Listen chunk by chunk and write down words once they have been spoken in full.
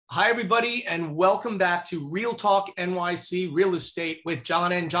Hi, everybody, and welcome back to Real Talk NYC Real Estate with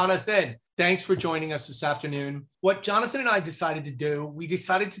John and Jonathan. Thanks for joining us this afternoon. What Jonathan and I decided to do, we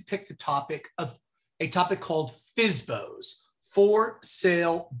decided to pick the topic of a topic called FSBOs, for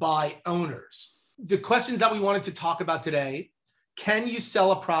sale by owners. The questions that we wanted to talk about today: can you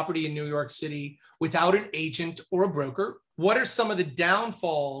sell a property in New York City without an agent or a broker? What are some of the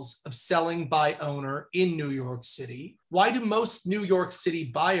downfalls of selling by owner in New York City? Why do most New York City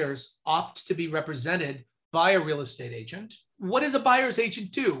buyers opt to be represented by a real estate agent? What does a buyer's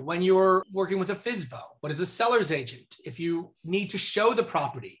agent do when you're working with a FSBO? What is a seller's agent if you need to show the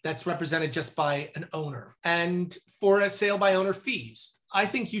property that's represented just by an owner? And for a sale by owner fees, I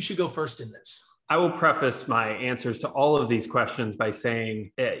think you should go first in this. I will preface my answers to all of these questions by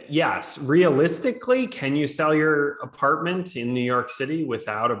saying, yes, realistically, can you sell your apartment in New York City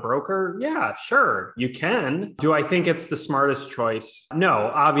without a broker? Yeah, sure, you can. Do I think it's the smartest choice?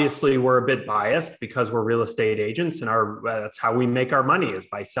 No, obviously we're a bit biased because we're real estate agents and that's how we make our money, is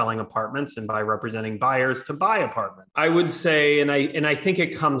by selling apartments and by representing buyers to buy apartments. I would say, and I think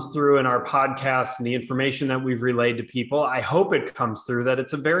it comes through in our podcast and the information that we've relayed to people, I hope it comes through that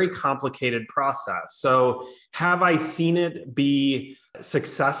it's a very complicated process. So have I seen it be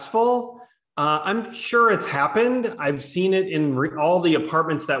successful? I'm sure it's happened. I've seen it in all the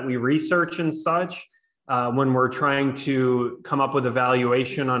apartments that we research and such. When we're trying to come up with a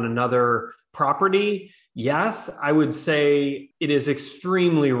valuation on another property, yes, I would say it is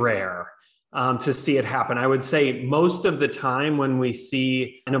extremely rare to see it happen. I would say most of the time when we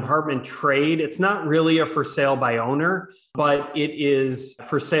see an apartment trade, it's not really a for sale by owner, but it is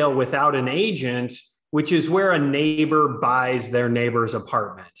for sale without an agent, which is where a neighbor buys their neighbor's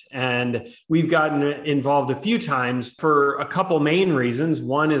apartment. And we've gotten involved a few times for a couple main reasons.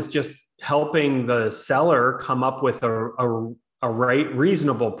 One is just helping the seller come up with a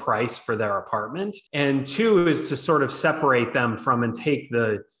reasonable price for their apartment. And two is to sort of separate them from and take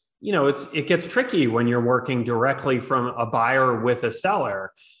the, it gets tricky when you're working directly from a buyer with a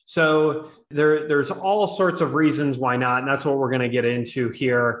seller. So there's all sorts of reasons why not. And that's what we're going to get into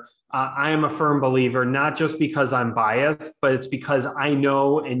here. I am a firm believer, not just because I'm biased, but it's because I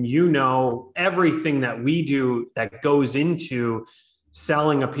know, and everything that we do that goes into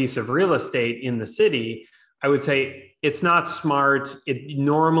selling a piece of real estate in the city. I would say it's not smart. It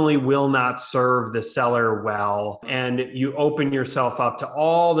normally will not serve the seller well. And you open yourself up to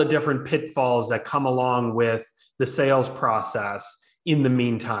all the different pitfalls that come along with the sales process in the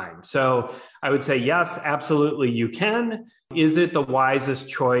meantime. So I would say, yes, absolutely, you can. Is it the wisest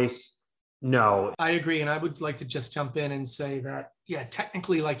choice? No. I agree. And I would like to just jump in and say that, yeah,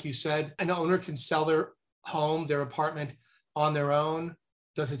 technically, like you said, an owner can sell their home, their apartment on their own.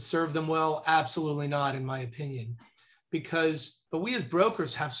 Does it serve them well? Absolutely not, in my opinion. But we as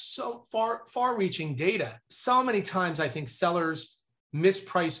brokers have so far-reaching data. So many times I think sellers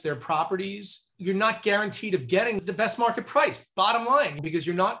misprice their properties. You're not guaranteed of getting the best market price, bottom line, because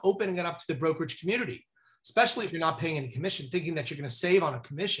you're not opening it up to the brokerage community, especially if you're not paying any commission, thinking that you're going to save on a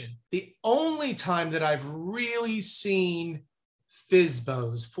commission. The only time that I've really seen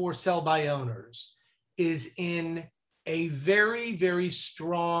FSBOs, for sale by owners, is in a very, very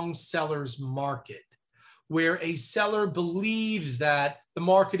strong seller's market, where a seller believes that the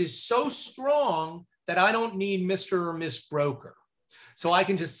market is so strong that I don't need Mr. or Miss Broker. So I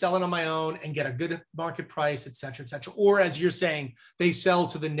can just sell it on my own and get a good market price, et cetera, et cetera. Or as you're saying, they sell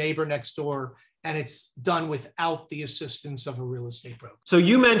to the neighbor next door and it's done without the assistance of a real estate broker. So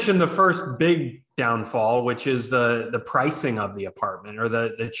you mentioned the first big downfall, which is the pricing of the apartment, or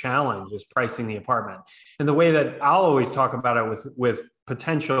the challenge is pricing the apartment. And the way that I'll always talk about it with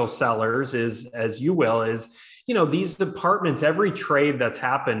potential sellers is, as you will, is, these apartments, every trade that's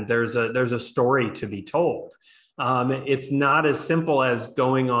happened, there's a story to be told. It's not as simple as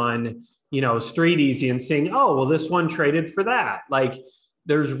going on, Street Easy and saying, oh, well, this one traded for that. Like,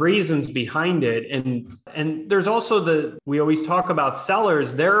 there's reasons behind it. And there's also we always talk about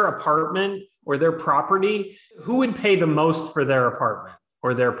sellers, their apartment or their property. Who would pay the most for their apartment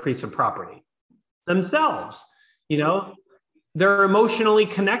or their piece of property? Themselves. They're emotionally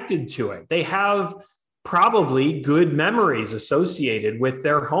connected to it. They have probably good memories associated with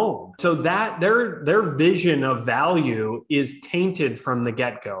their home. So that their vision of value is tainted from the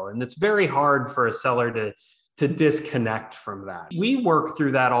get-go. And it's very hard for a seller to disconnect from that. We work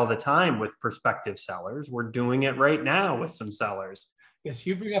through that all the time with prospective sellers. We're doing it right now with some sellers. Yes,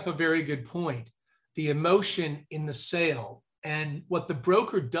 you bring up a very good point. The emotion in the sale, and what the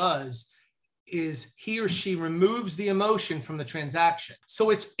broker does is he or she removes the emotion from the transaction. So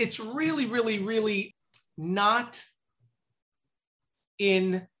it's really, really, really not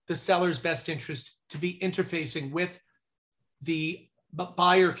in the seller's best interest to be interfacing with the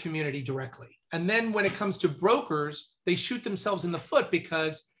buyer community directly. And then when it comes to brokers, they shoot themselves in the foot,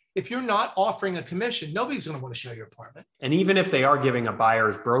 because if you're not offering a commission, nobody's going to want to show your apartment. And even if they are giving a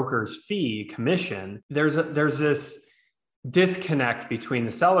buyer's broker's fee commission, there's this disconnect between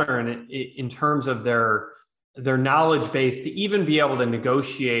the seller and in terms of their knowledge base to even be able to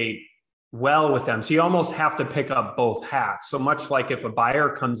negotiate well with them. So you almost have to pick up both hats. So much like if a buyer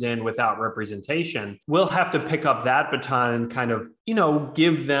comes in without representation, we'll have to pick up that baton and kind of,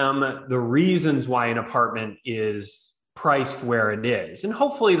 give them the reasons why an apartment is priced where it is. And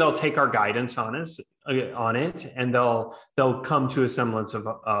hopefully they'll take our guidance on it, and they'll come to a semblance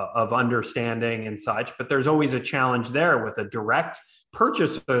of understanding and such. But there's always a challenge there with a direct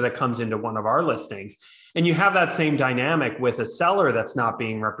purchaser that comes into one of our listings. And you have that same dynamic with a seller that's not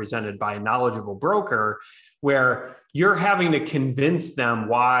being represented by a knowledgeable broker, where you're having to convince them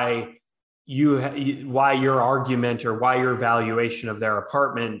why your argument or why your valuation of their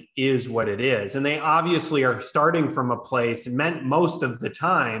apartment is what it is. And they obviously are starting from a place, meant most of the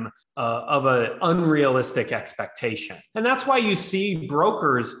time, of an unrealistic expectation. And that's why you see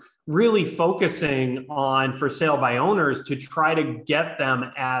brokers really focusing on for sale by owners to try to get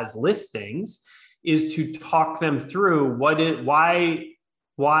them as listings, is to talk them through why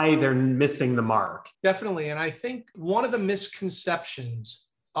they're missing the mark. Definitely. And I think one of the misconceptions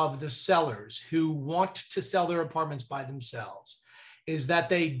of the sellers who want to sell their apartments by themselves is that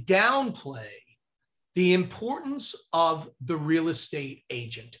they downplay the importance of the real estate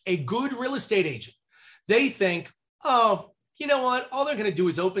agent, a good real estate agent. They think, oh, you know what? All they're going to do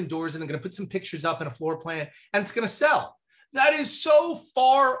is open doors and they're going to put some pictures up in a floor plan and it's going to sell. That is so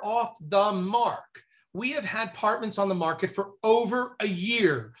far off the mark. We have had apartments on the market for over a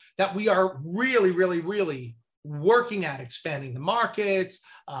year that we are really, really, really working at expanding the markets,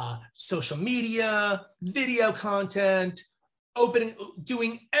 social media, video content,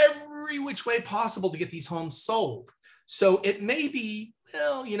 doing every which way possible to get these homes sold. So it may be,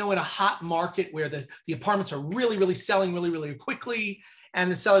 in a hot market where the apartments are really, really selling really, really quickly,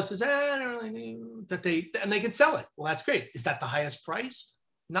 and the seller says, I don't really know that they can sell it. Well, that's great. Is that the highest price?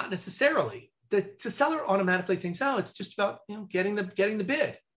 Not necessarily. The seller automatically thinks, oh, it's just about getting the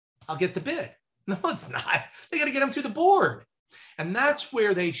bid. I'll get the bid. No, it's not. They got to get them through the board. And that's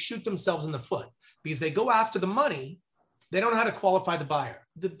where they shoot themselves in the foot, because they go after the money. They don't know how to qualify the buyer.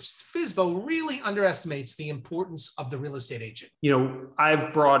 The FSBO really underestimates the importance of the real estate agent.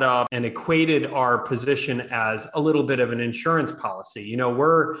 I've brought up and equated our position as a little bit of an insurance policy.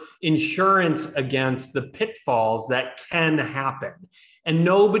 We're insurance against the pitfalls that can happen. And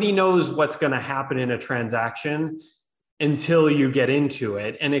nobody knows what's going to happen in a transaction until you get into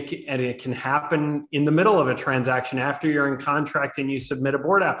it. And it can happen in the middle of a transaction after you're in contract and you submit a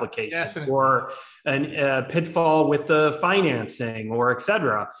board application. Definitely. Or a pitfall with the financing or et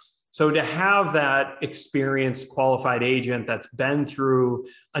cetera. So to have that experienced qualified agent that's been through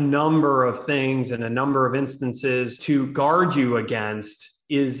a number of things and a number of instances to guard you against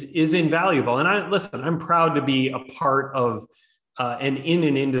is invaluable. And I'm proud to be a part of and in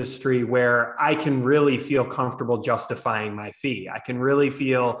an industry where I can really feel comfortable justifying my fee. I can really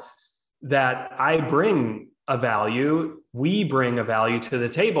feel that I bring a value, we bring a value to the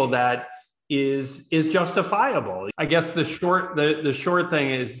table that is justifiable. I guess the short thing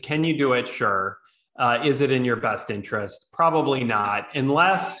is, can you do it? Sure. Is it in your best interest? Probably not,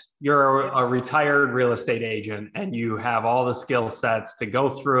 unless you're a retired real estate agent and you have all the skill sets to go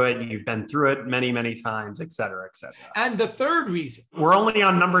through it. You've been through it many, many times, et cetera, et cetera. And the third reason. We're only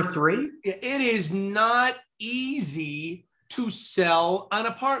on number 3. It is not easy to sell an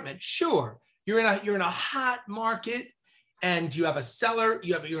apartment. Sure, you're in a hot market and you have a seller,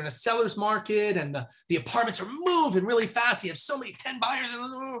 you're in a seller's market and the apartments are moving really fast. You have so many 10 buyers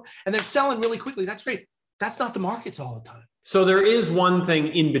and they're selling really quickly. That's great. That's not the markets all the time. So there is one thing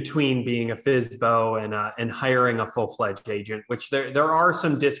in between being a FSBO and hiring a full-fledged agent, which there are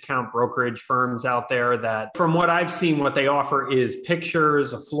some discount brokerage firms out there that, from what I've seen, what they offer is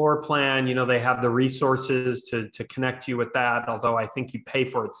pictures, a floor plan. They have the resources to connect you with that, although I think you pay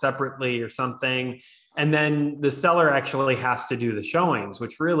for it separately or something. And then the seller actually has to do the showings,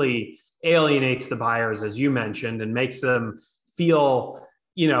 which really alienates the buyers, as you mentioned, and makes them feel,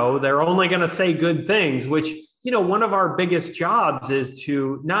 they're only going to say good things, which, one of our biggest jobs is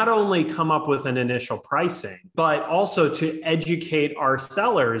to not only come up with an initial pricing, but also to educate our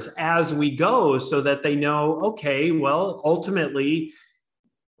sellers as we go so that they know, okay, well, ultimately,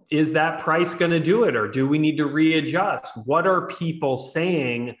 is that price going to do it? Or do we need to readjust? What are people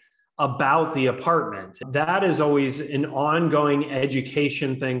saying about the apartment. That is always an ongoing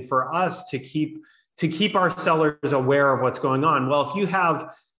education thing for us to keep our sellers aware of what's going on. Well, if you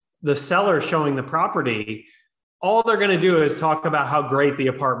have the seller showing the property, all they're going to do is talk about how great the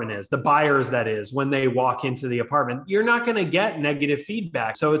apartment is, the buyers that is, when they walk into the apartment. You're not going to get negative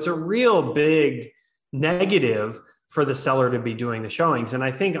feedback. So it's a real big negative for the seller to be doing the showings. And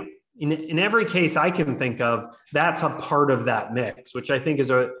I think in every case I can think of, that's a part of that mix, which I think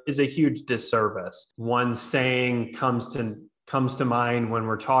is a huge disservice. One saying comes to mind when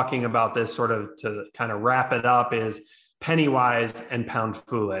we're talking about this, sort of to kind of wrap it up, is penny wise and pound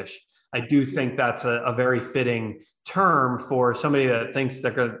foolish. I do think that's a very fitting term for somebody that thinks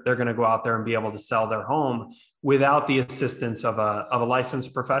they're going to go out there and be able to sell their home without the assistance of a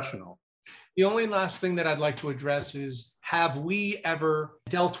licensed professional. The only last thing that I'd like to address is, have we ever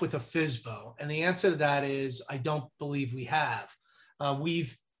dealt with a FSBO? And the answer to that is, I don't believe we have.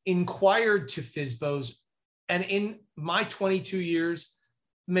 We've inquired to FSBOs, and in my 22 years,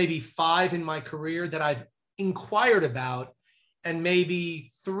 maybe 5 in my career that I've inquired about, and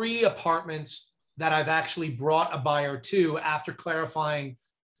maybe 3 apartments that I've actually brought a buyer to after clarifying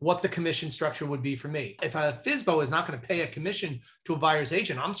what the commission structure would be for me. If a FSBO is not going to pay a commission to a buyer's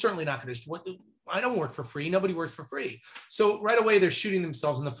agent, I'm certainly not going to. I don't work for free. Nobody works for free. So right away, they're shooting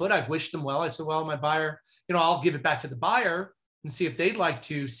themselves in the foot. I've wished them well. I said, well, my buyer, I'll give it back to the buyer and see if they'd like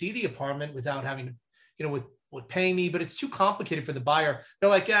to see the apartment without having to, with paying me. But it's too complicated for the buyer. They're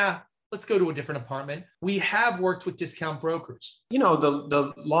like, yeah, let's go to a different apartment. We have worked with discount brokers.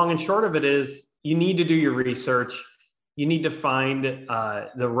 The long and short of it is, you need to do your research. You need to find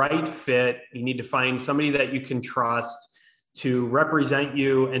the right fit. You need to find somebody that you can trust to represent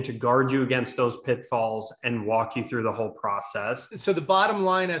you and to guard you against those pitfalls and walk you through the whole process. So the bottom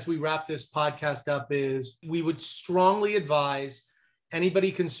line as we wrap this podcast up is, we would strongly advise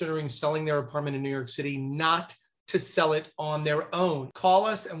anybody considering selling their apartment in New York City not to sell it on their own. Call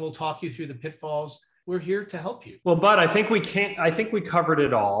us and we'll talk you through the pitfalls. We're here to help you. Well, Bud, I think we covered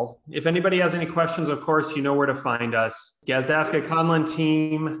it all. If anybody has any questions, of course, you know where to find us.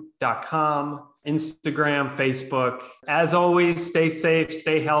 GazdaskaConlonTeam.com, Instagram, Facebook. As always, stay safe,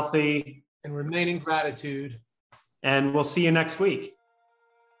 stay healthy. And remain in gratitude. And we'll see you next week.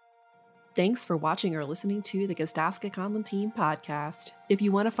 Thanks for watching or listening to the Gazdaska Conlon Team podcast. If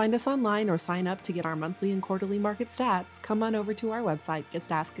you want to find us online or sign up to get our monthly and quarterly market stats, come on over to our website,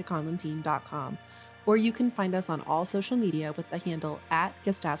 GazdaskaConlonTeam.com. Or you can find us on all social media with the handle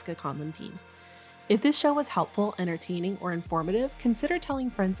 @GazdaskaConlonTeam. If this show was helpful, entertaining, or informative, consider telling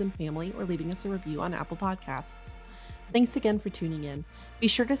friends and family or leaving us a review on Apple Podcasts. Thanks again for tuning in. Be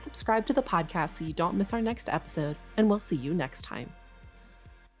sure to subscribe to the podcast so you don't miss our next episode, and we'll see you next time.